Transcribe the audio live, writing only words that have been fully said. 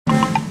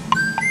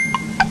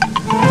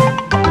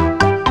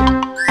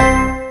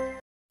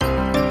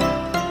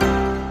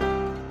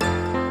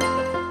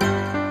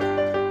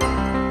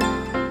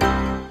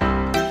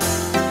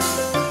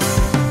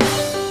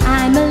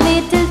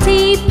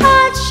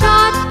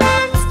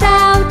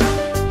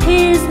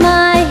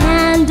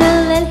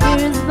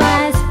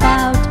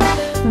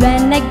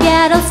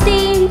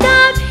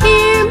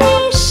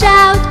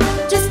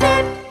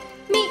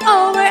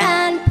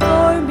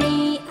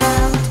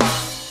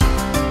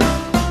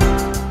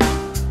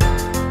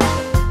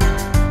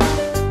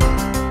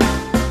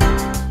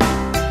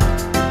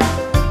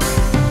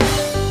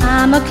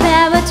I'm a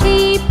clever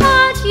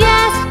teapot,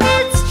 yes,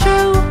 it's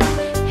true.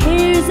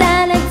 Here's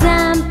an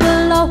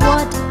example of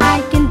what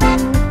I can do.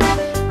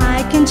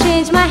 I can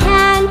change my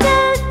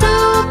handle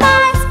to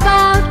my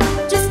spout.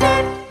 Just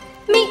flip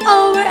me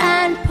over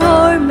and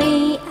pour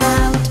me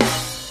out.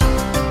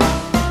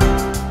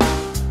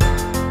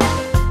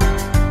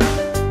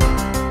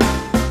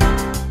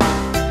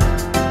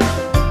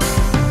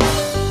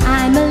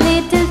 I'm a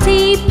little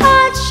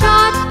teapot,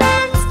 short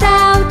and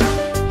stout.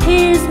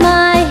 Here's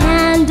my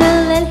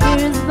handle and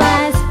here's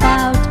my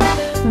spout.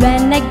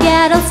 When I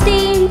get all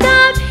steamed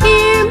up,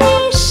 hear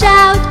me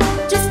shout.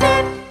 Just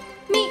flip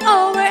me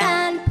over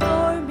and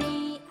pour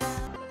me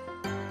out.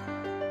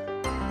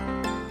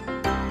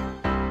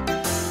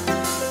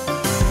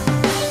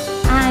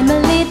 I'm a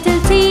little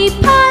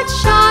teapot,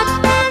 short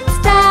and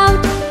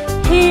stout.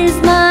 Here's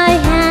my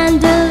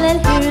handle and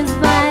here's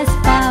my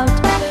spout.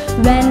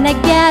 When I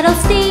get all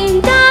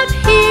steamed up,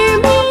 hear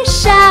me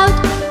shout.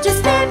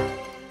 Just flip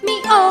me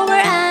over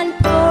and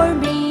pour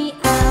me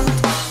out.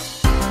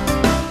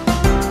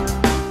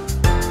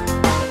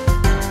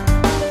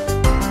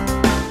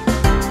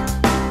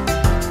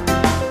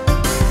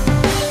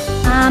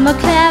 I'm a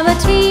clever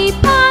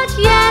teapot,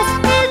 yes.